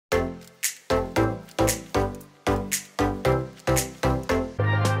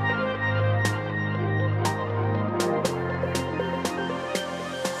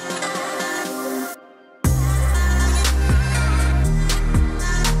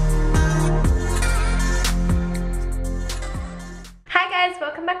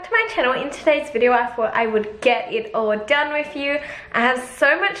channel. In today's video I thought I would get it all done with you. I have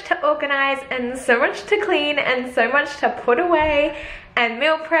so much to organize and so much to clean and so much to put away and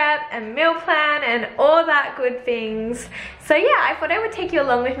meal prep and meal plan and all that good things. So yeah, I thought I would take you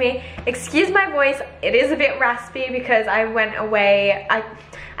along with me. Excuse my voice, it is a bit raspy because I went away.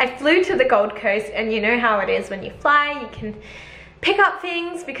 I flew to the Gold Coast, and you know how it is when you fly, you can pick up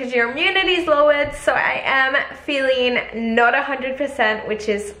things because your immunity is lowered. So I am feeling not 100%, which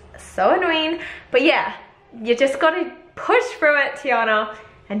is so annoying. But yeah, you just gotta push through it, Tiana,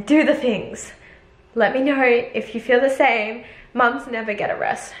 and do the things. Let me know if you feel the same. Mums never get a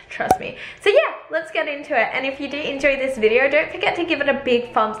rest, trust me. So yeah, let's get into it. And if you do enjoy this video, don't forget to give it a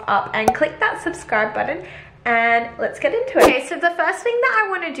big thumbs up and click that subscribe button, and let's get into it. Okay, so the first thing that I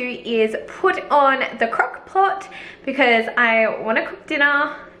want to do is put on the crock pot because I want to cook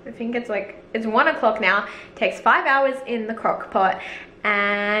dinner. I think it's 1 o'clock now. It takes 5 hours in the crock pot.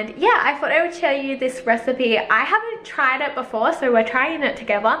 And yeah, I thought I would show you this recipe. I haven't tried it before, so we're trying it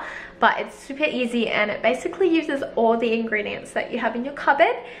together, but it's super easy and it basically uses all the ingredients that you have in your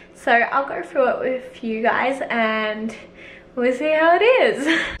cupboard. So I'll go through it with you guys and we'll see how it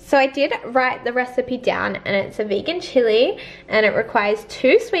is. So I did write the recipe down, and it's a vegan chili, and it requires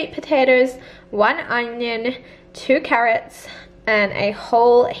 2 sweet potatoes, 1 onion, 2 carrots, and a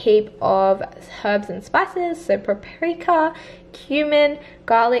whole heap of herbs and spices, so paprika, cumin,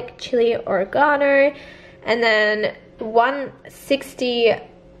 garlic, chili, oregano, and then 160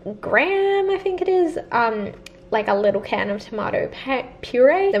 gram, I think it is, like a little can of tomato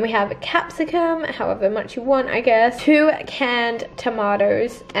puree. Then we have a capsicum, however much you want, I guess, 2 canned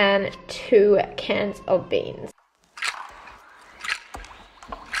tomatoes, and 2 cans of beans.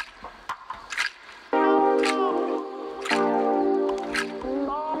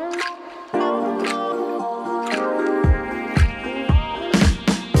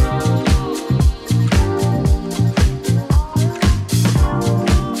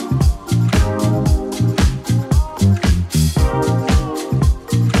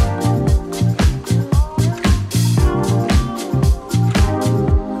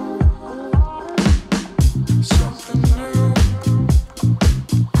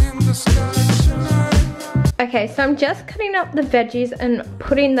 Okay, so I'm just cutting up the veggies and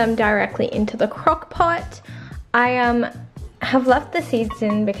putting them directly into the crock pot. I have left the seeds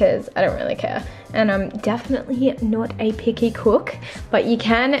in because I don't really care, and I'm definitely not a picky cook, but you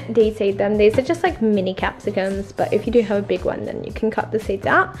can de-seed them. These are just like mini capsicums, but if you do have a big one, then you can cut the seeds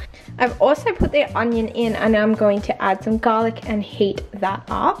out. I've also put the onion in, and I'm going to add some garlic and heat that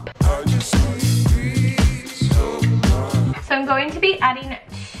up. So I'm going to be adding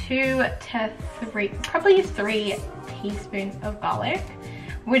 2 to 3, probably 3 teaspoons of garlic,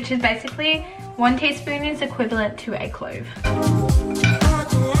 which is basically 1 teaspoon is equivalent to a clove.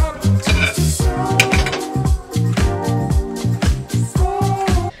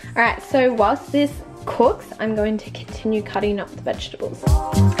 Alright, so whilst this cooks, I'm going to continue cutting up the vegetables.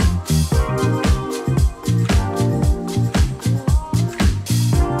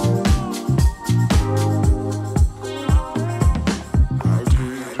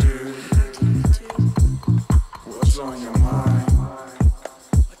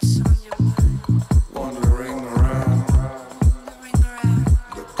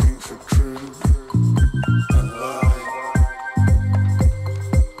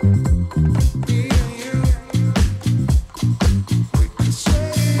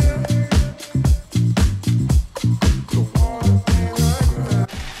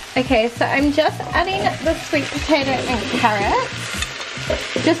 Okay, so I'm just adding the sweet potato and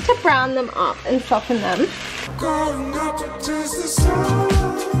carrots just to brown them up and soften them.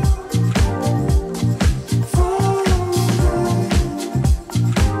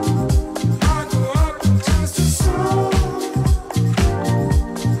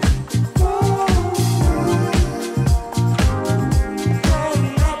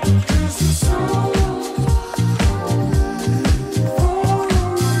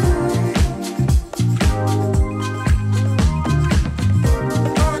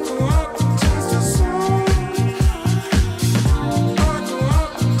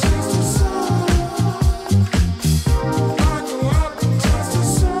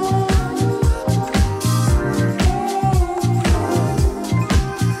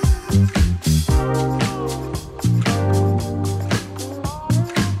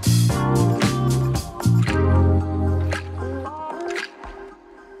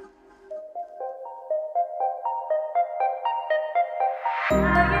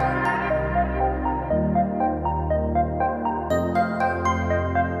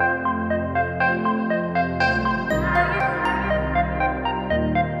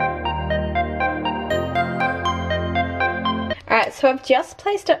 so I've just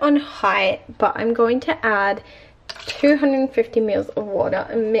placed it on high, but I'm going to add 250 ml of water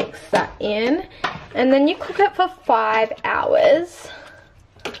and mix that in. And then you cook it for 5 hours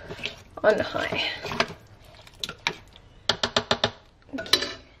on high. Okay.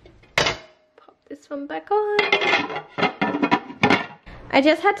 Pop this one back on. I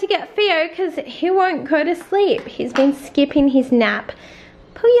just had to get Theo because he won't go to sleep. He's been skipping his nap.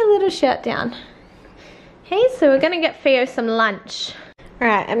 Pull your little shirt down. Okay, so we're gonna get Theo some lunch.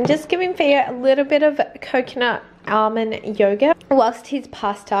 Alright, I'm just giving Theo a little bit of coconut almond yogurt whilst his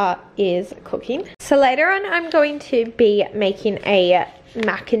pasta is cooking. So later on I'm going to be making a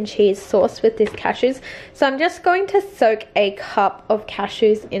mac and cheese sauce with this cashews. So I'm just going to soak a cup of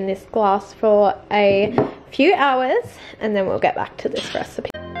cashews in this glass for a few hours and then we'll get back to this recipe.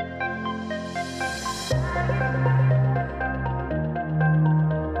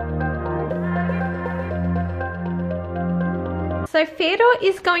 So Theodore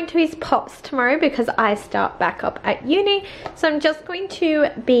is going to his pops tomorrow because I start back up at uni. So I'm just going to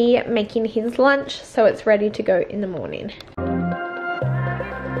be making his lunch so it's ready to go in the morning.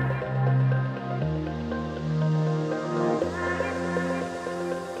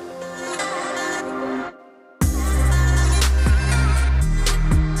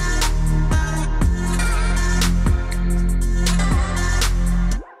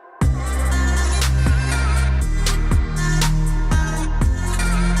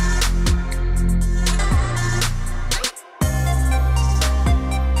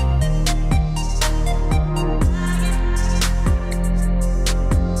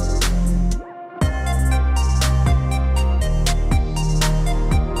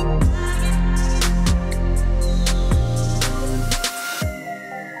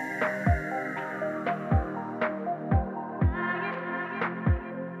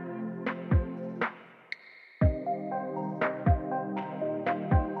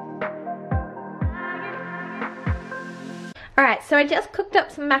 Alright, so I just cooked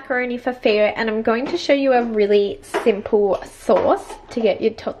up some macaroni for Theo and I'm going to show you a really simple sauce to get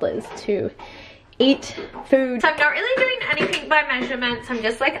your toddlers to eat food. So I'm not really doing anything by measurements, I'm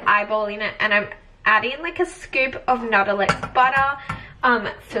just like eyeballing it and I'm adding like a scoop of Nautilus butter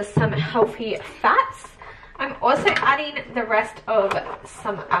for some healthy fats. I'm also adding the rest of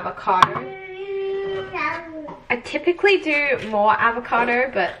some avocado. I typically do more avocado,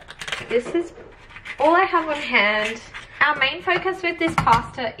 but this is all I have on hand. Our main focus with this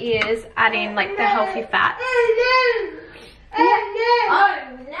pasta is adding like the healthy fats. Oh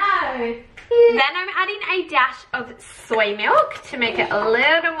no! Then I'm adding a dash of soy milk to make it a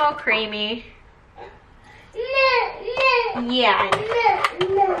little more creamy. Yeah.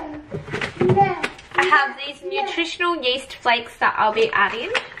 I have these nutritional yeast flakes that I'll be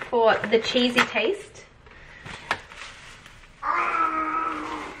adding for the cheesy taste.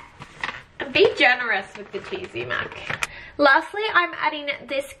 Be generous with the cheesy mac. Lastly, I'm adding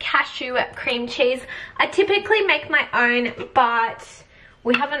this cashew cream cheese. I typically make my own, but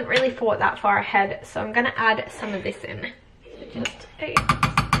we haven't really thought that far ahead, so I'm gonna add some of this in. Just a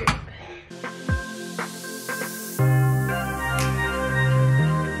scoop.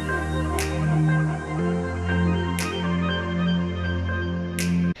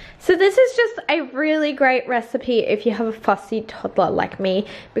 So this is just a really great recipe if you have a fussy toddler like me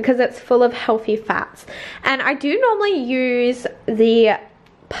because it's full of healthy fats. And I do normally use the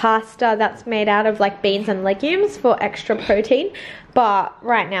pasta that's made out of like beans and legumes for extra protein, but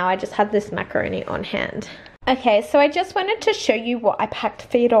right now I just have this macaroni on hand. Okay, so I just wanted to show you what I packed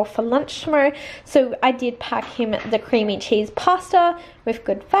Theodore for lunch tomorrow. So I did pack him the creamy cheese pasta with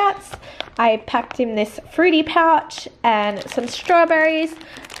good fats. I packed him this fruity pouch and some strawberries,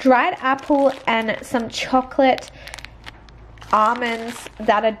 dried apple and some chocolate almonds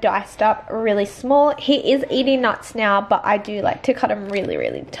that are diced up really small. He is eating nuts now, but I do like to cut them really,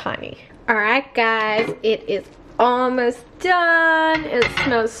 really tiny. Alright guys, it is almost done. It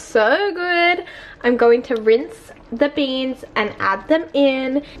smells so good. I'm going to rinse the beans and add them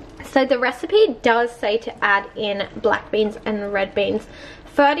in. So the recipe does say to add in black beans and red beans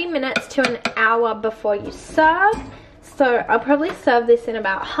 30 minutes to an hour before you serve. So I'll probably serve this in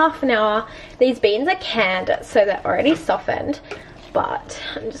about half an hour. These beans are canned, so they're already softened, but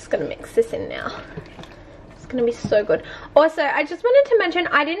I'm just gonna mix this in now. Gonna be so good. Also, I just wanted to mention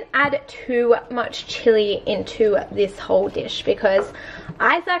I didn't add too much chili into this whole dish because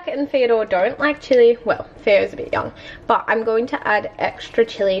Isaac and Theodore don't like chili. Well, Theodore's a bit young, but I'm going to add extra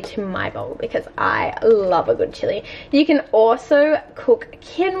chili to my bowl because I love a good chili. You can also cook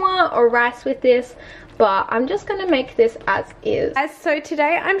quinoa or rice with this, but I'm just gonna make this as is. So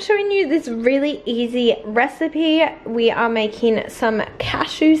today I'm showing you this really easy recipe. We are making some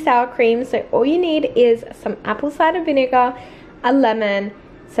cashew sour cream. So all you need is some apple cider vinegar, a lemon,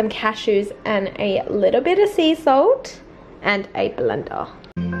 some cashews, and a little bit of sea salt, and a blender.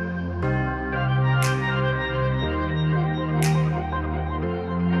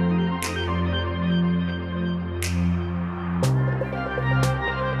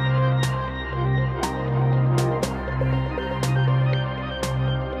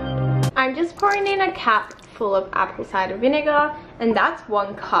 I'm just pouring in a cup full of apple cider vinegar, and that's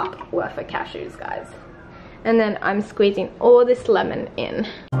 1 cup worth of cashews, guys. And then I'm squeezing all this lemon in.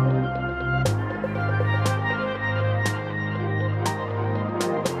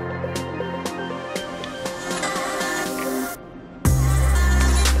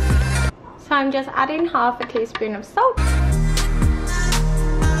 So I'm just adding half a teaspoon of salt.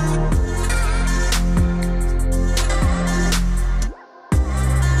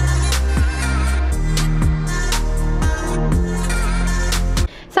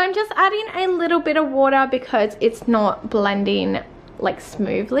 So I'm just adding a little bit of water because it's not blending like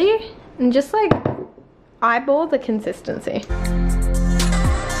smoothly, and just like eyeball the consistency.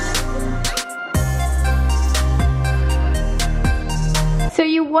 So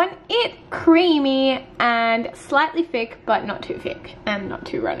you want it creamy and slightly thick, but not too thick and not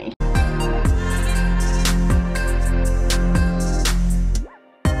too runny.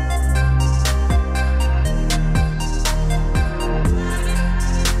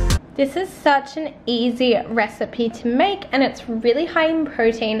 This is such an easy recipe to make, and it's really high in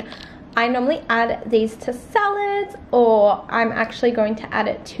protein. I normally add these to salads, or I'm actually going to add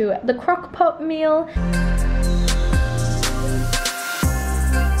it to the crock-pot meal.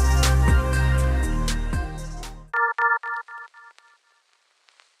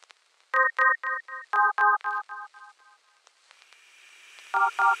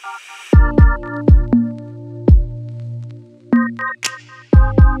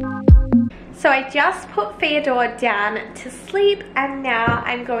 So I just put Theodore down to sleep, and now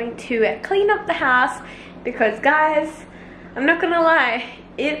I'm going to clean up the house because, guys, I'm not gonna lie,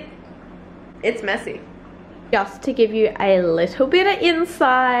 it's messy. Just to give you a little bit of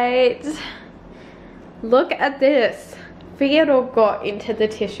insight, look at this. Theodore got into the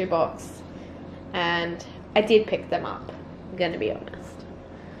tissue box, and I did pick them up, I'm gonna be honest.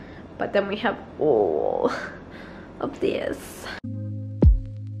 But then we have all of this.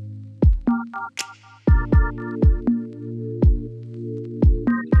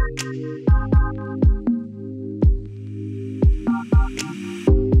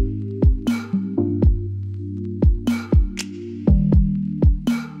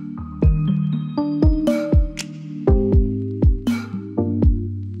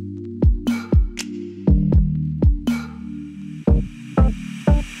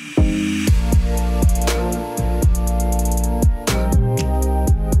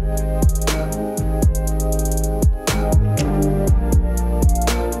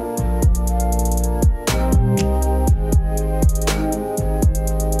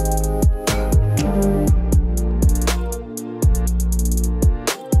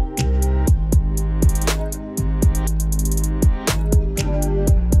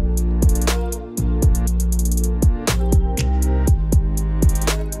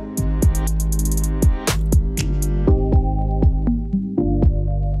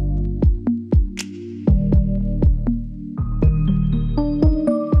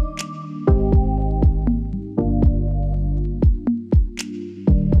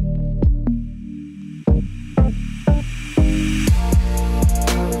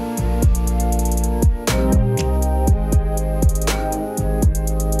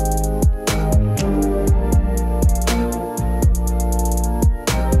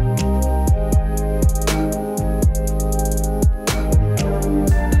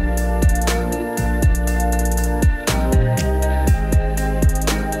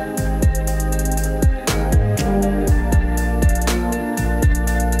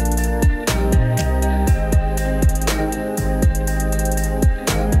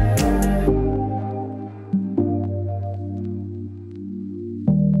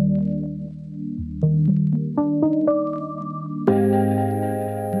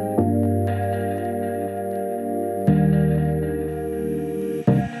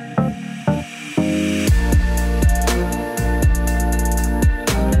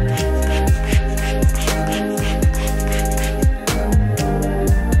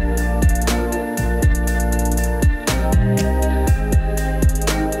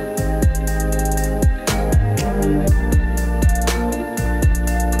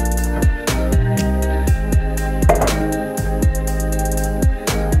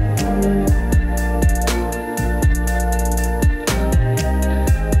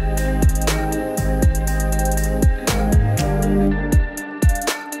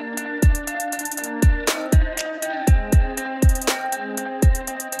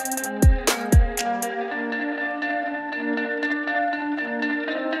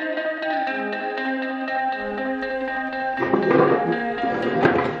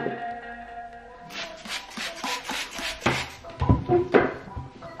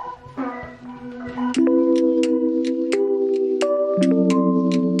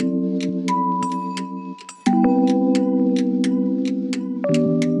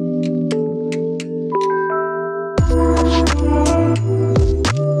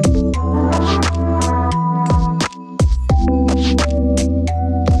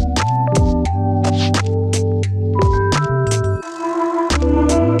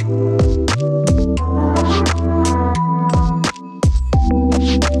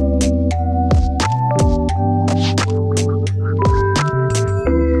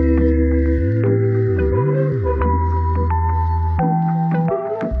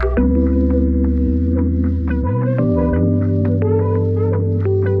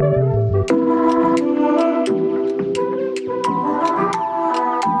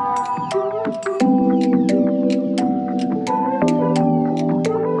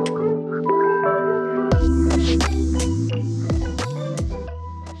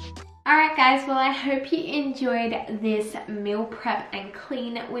 guys, well I hope you enjoyed this meal prep and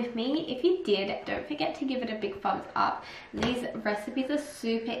clean with me. If you did, don't forget to give it a big thumbs up. These recipes are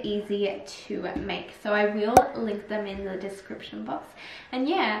super easy to make, so I will link them in the description box. And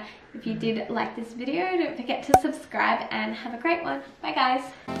yeah, if you did like this video, don't forget to subscribe and have a great one. Bye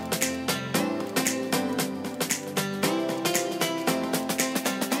guys.